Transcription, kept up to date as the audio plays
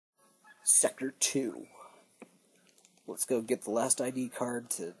Sector 2. Let's go get the last ID card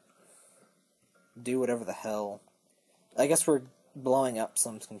to do whatever the hell. I guess we're blowing up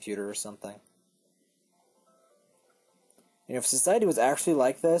some computer or something. You know, if society was actually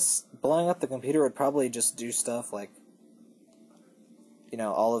like this, blowing up the computer would probably just do stuff like, you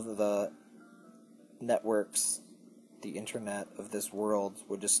know, all of the networks, the internet of this world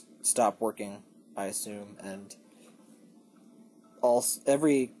would just stop working, I assume, and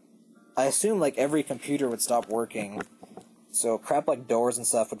I assume like every computer would stop working, so crap like doors and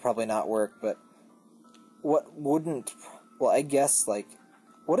stuff would probably not work, but what wouldn't, well, I guess, like,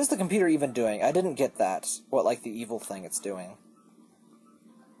 what is the computer even doing? I didn't get that, what, like, the evil thing it's doing.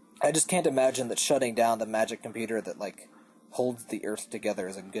 I just can't imagine that shutting down the magic computer that, like, holds the Earth together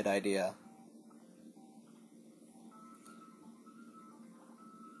is a good idea.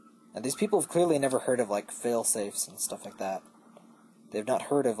 And these people have clearly never heard of, like, fail-safes and stuff like that. They've not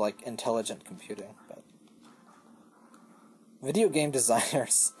heard of, like, intelligent computing, but... Video game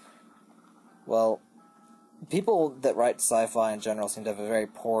designers... Well, people that write sci-fi in general seem to have a very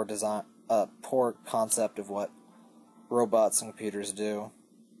poor concept of what robots and computers do.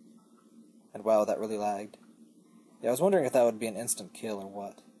 And wow, that really lagged. Yeah, I was wondering if that would be an instant kill or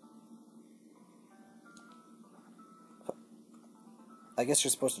what. I guess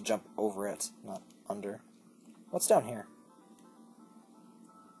you're supposed to jump over it, not under. What's down here?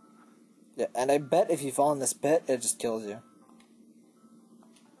 Yeah, and I bet if you fall in this pit, it just kills you.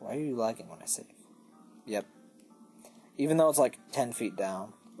 Why are you lagging when I save? Yep. Even though it's like 10 feet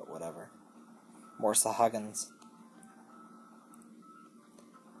down, but whatever. More Sahagins.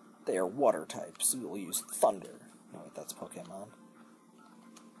 They are water types, so you'll use Thunder. No, wait, that's Pokemon.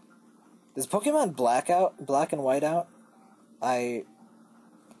 Is Pokemon Black and White out? I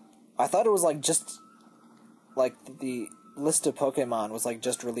thought it was like just like the list of Pokemon was like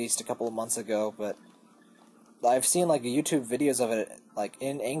just released a couple of months ago, but I've seen like YouTube videos of it like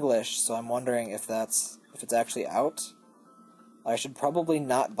in English, so I'm wondering if it's actually out. I should probably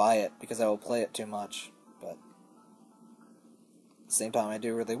not buy it because I will play it too much, but at the same time I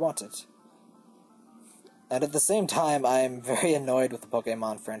do really want it. And at the same time, I'm very annoyed with the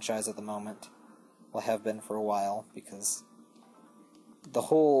Pokemon franchise at the moment. Well, I have been for a while, because the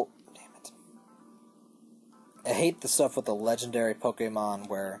whole... Damn it. I hate the stuff with the legendary Pokemon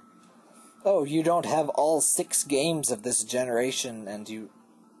where, oh, you don't have all 6 games of this generation, and you...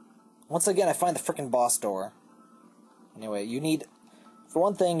 Once again, I find the frickin' boss door. Anyway, you need... For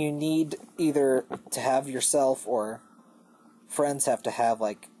one thing, you need either to have yourself or friends have to have,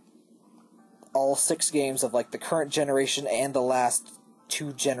 like, all 6 games of, like, the current generation and the last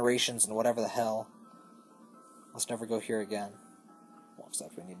 2 generations and whatever the hell. Let's never go here again. Well,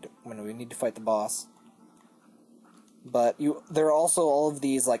 except when we need to fight the boss. But there are also all of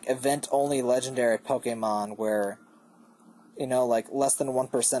these, like, event-only legendary Pokemon where, you know, like, less than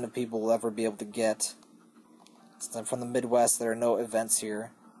 1% of people will ever be able to get. Since I'm from the Midwest, there are no events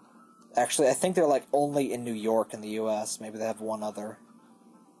here. Actually, I think they're, like, only in New York in the US. Maybe they have one other.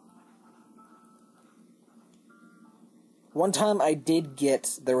 One time I did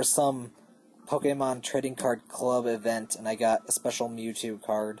there was some Pokemon Trading Card Club event, and I got a special Mewtwo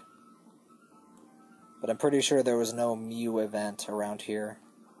card. But I'm pretty sure there was no Mew event around here.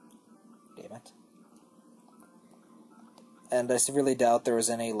 Damn it. And I severely doubt there was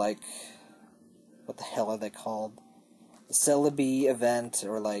any, like... What the hell are they called? The Celebi event,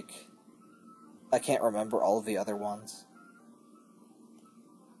 or like... I can't remember all of the other ones.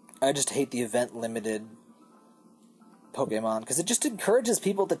 I just hate the event-limited Pokemon, because it just encourages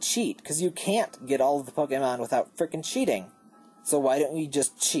people to cheat, because you can't get all of the Pokemon without frickin' cheating. So why don't you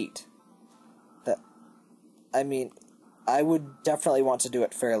just cheat? I mean, I would definitely want to do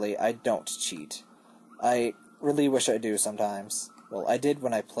it fairly. I don't cheat. I really wish I do sometimes. Well, I did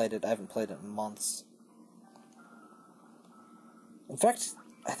when I played it. I haven't played it in months. In fact,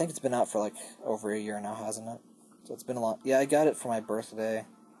 I think it's been out for like over a year now, hasn't it? So it's been a long... Yeah, I got it for my birthday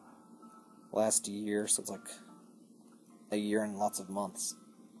last year, so it's like a year and lots of months.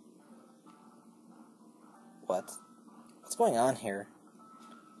 What? What's going on here?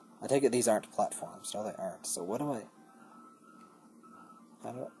 I take it these aren't platforms. No, they aren't. So what do I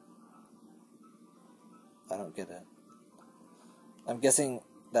don't get it. I'm guessing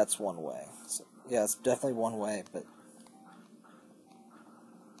that's one way. So, yeah, it's definitely one way, but...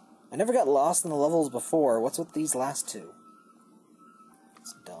 I never got lost in the levels before. What's with these last 2?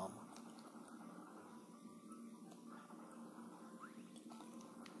 It's dumb.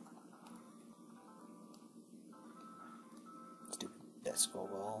 Stupid disco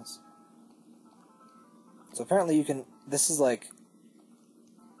balls. So apparently you can... This is like...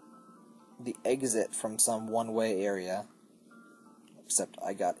 the exit from some one-way area. Except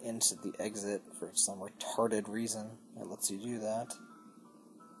I got into the exit for some retarded reason that lets you do that.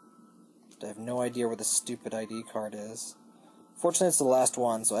 But I have no idea where the stupid ID card is. Fortunately, it's the last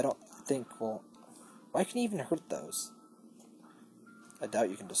one, so I don't think, well... Why can you even hurt those? I doubt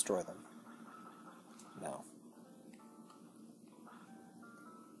you can destroy them. No.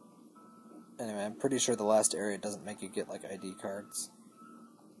 Anyway, I'm pretty sure the last area doesn't make you get, like, ID cards.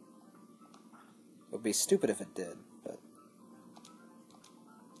 It would be stupid if it did, but...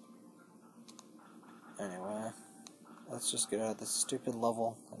 Anyway, let's just get out of this stupid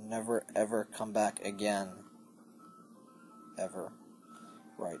level and never ever come back again. Ever.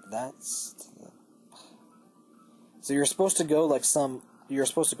 Right, that's... So you're supposed to go, like, you're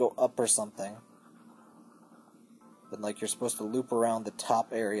supposed to go up or something. Then, like, you're supposed to loop around the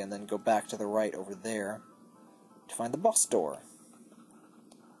top area and then go back to the right over there to find the boss door.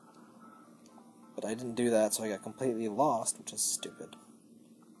 But I didn't do that, so I got completely lost, which is stupid.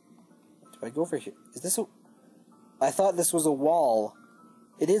 Do I go over here? Is this a... I thought this was a wall.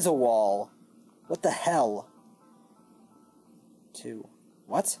 It is a wall. What the hell?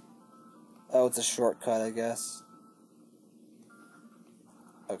 What? Oh, it's a shortcut, I guess.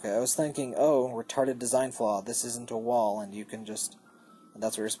 Okay, I was thinking, oh, retarded design flaw. This isn't a wall, and you can just... And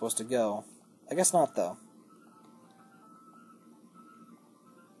that's where you're supposed to go. I guess not, though.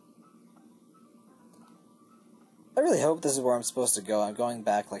 I really hope this is where I'm supposed to go. I'm going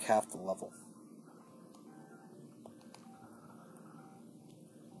back like half the level.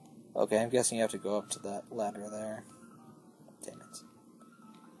 Okay, I'm guessing you have to go up to that ladder there. Damn it.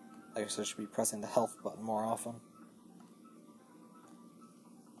 I guess I should be pressing the health button more often.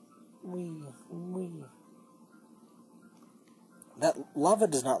 Wee. That lava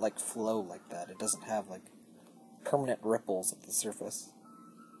does not, like, flow like that. It doesn't have, like, permanent ripples at the surface.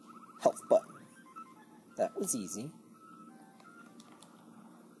 Health button. That was easy.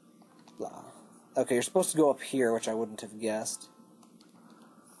 Blah. Okay, you're supposed to go up here, which I wouldn't have guessed.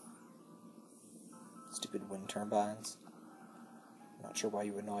 Stupid wind turbines. I'm not sure why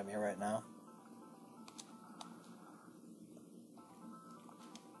you would annoy me right now.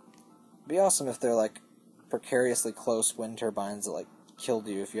 It'd be awesome if they're, like, precariously close wind turbines that, like, killed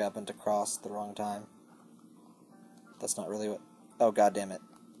you if you happened to cross at the wrong time. That's not really what... Oh, god damn it.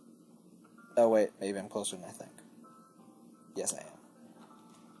 Oh, wait, maybe I'm closer than I think. Yes, I am.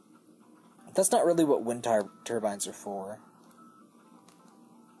 That's not really what wind turbines are for.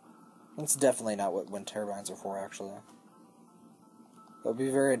 That's definitely not what wind turbines are for, actually. It would be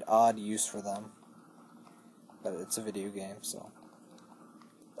a very odd use for them. But it's a video game, so...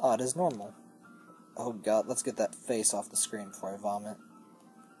 Odd is normal. Oh god, let's get that face off the screen before I vomit.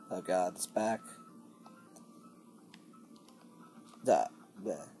 Oh god, it's back. Bleh.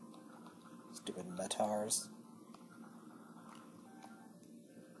 Stupid metars.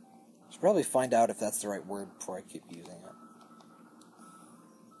 Should probably find out if that's the right word before I keep using it.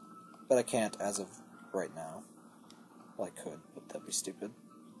 But I can't as of right now. Well, I could, but that'd be stupid.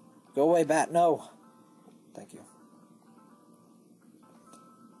 Go away, bat, no! Thank you.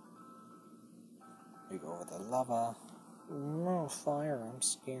 We go over the lava. No fire, I'm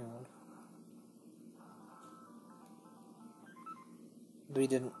scared. We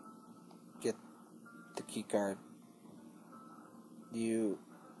didn't get the keycard. You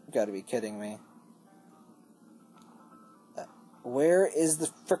gotta be kidding me. Where is the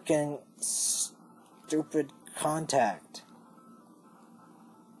frickin' stupid contact?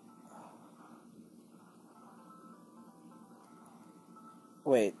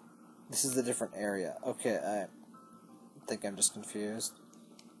 Wait, this is a different area. Okay, I think I'm just confused.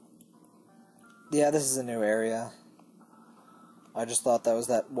 Yeah, this is a new area. I just thought that was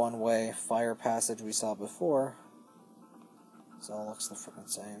that one-way fire passage we saw before. So it looks the frickin'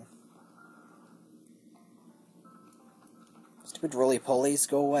 same. Stupid roly-polies,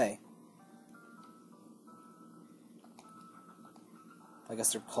 go away. I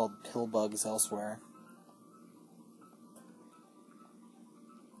guess they're called pill bugs elsewhere.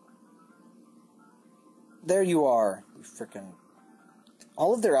 There you are, you frickin'...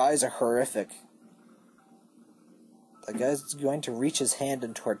 All of their eyes are horrific. The guy's going to reach his hand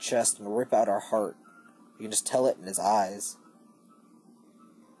into our chest and rip out our heart. You can just tell it in his eyes.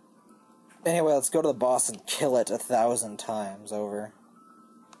 Anyway, let's go to the boss and kill it 1,000 times over.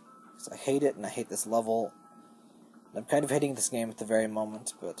 Because I hate it, and I hate this level. I'm kind of hating this game at the very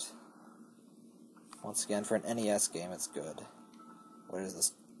moment, but... Once again, for an NES game, it's good. What is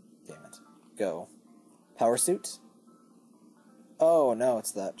this? Damn it. Go. Power suit? Oh, no,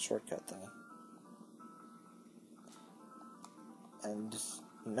 it's that shortcut thing. And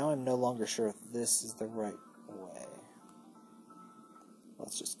Now I'm no longer sure if this is the right way.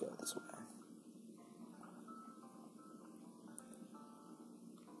 Let's just go this way.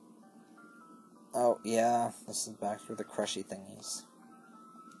 Oh, yeah, this is back through the crushy thingies.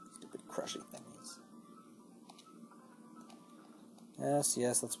 Stupid crushy thingies.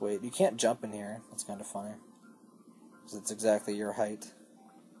 Yes, let's wait. You can't jump in here. That's kind of funny. Because it's exactly your height.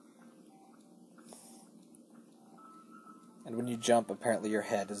 And when you jump, apparently your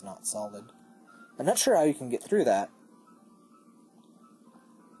head is not solid. I'm not sure how you can get through that.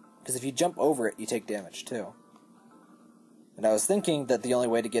 Because if you jump over it, you take damage too. And I was thinking that the only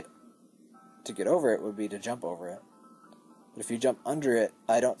way to get over it would be to jump over it. But if you jump under it,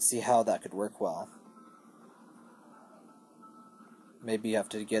 I don't see how that could work well. Maybe you have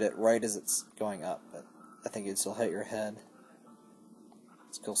to get it right as it's going up, but I think you'd still hit your head.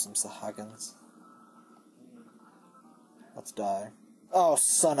 Let's kill some Sahagins. Let's die. Oh,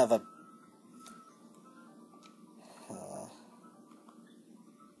 son of a...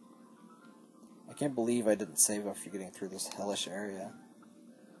 I can't believe I didn't save after getting through this hellish area.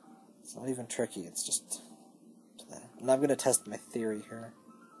 It's not even tricky, it's just... And I'm going to test my theory here.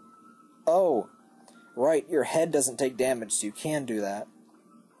 Oh! Right, your head doesn't take damage, so you can do that.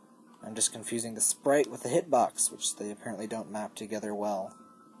 I'm just confusing the sprite with the hitbox, which they apparently don't map together well.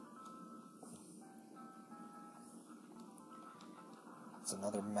 It's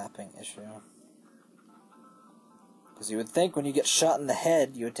another mapping issue. Because you would think when you get shot in the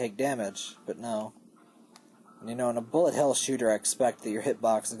head, you would take damage, but no. And you know, in a bullet hell shooter, I expect that your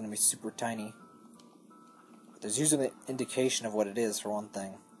hitbox is going to be super tiny. But there's usually an indication of what it is, for one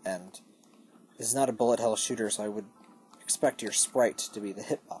thing, and this is not a bullet hell shooter, so I would expect your sprite to be the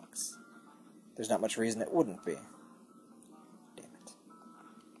hitbox. There's not much reason it wouldn't be. Damn it.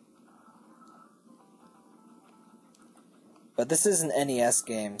 But this is an NES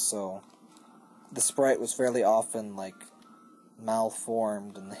game, so the sprite was fairly often, like,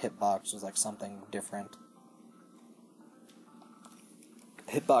 malformed, and the hitbox was, like, something different.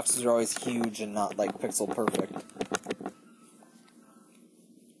 Hitboxes are always huge and not, like, pixel perfect.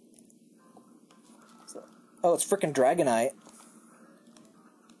 Oh, it's frickin' Dragonite.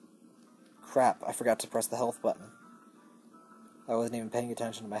 Crap, I forgot to press the health button. I wasn't even paying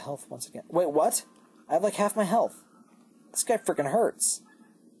attention to my health once again. Wait, what? I have like half my health. This guy frickin' hurts.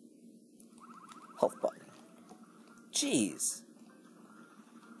 Health button. Jeez.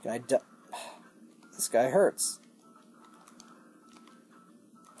 Can I This guy hurts.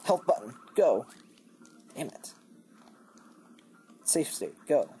 Health button. Go. Damn it. Safe state.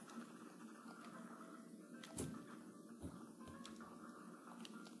 Go.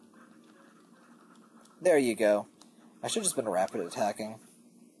 There you go. I should have just been rapid attacking.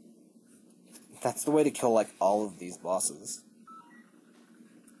 That's the way to kill, like, all of these bosses.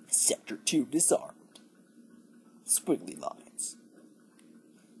 Sector 2 disarmed. Squiggly lines.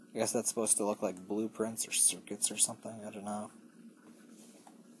 I guess that's supposed to look like blueprints or circuits or something, I don't know.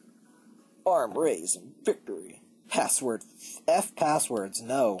 Arm raise and victory. Password. F passwords,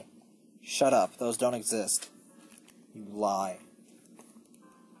 no. Shut up, those don't exist. You lie.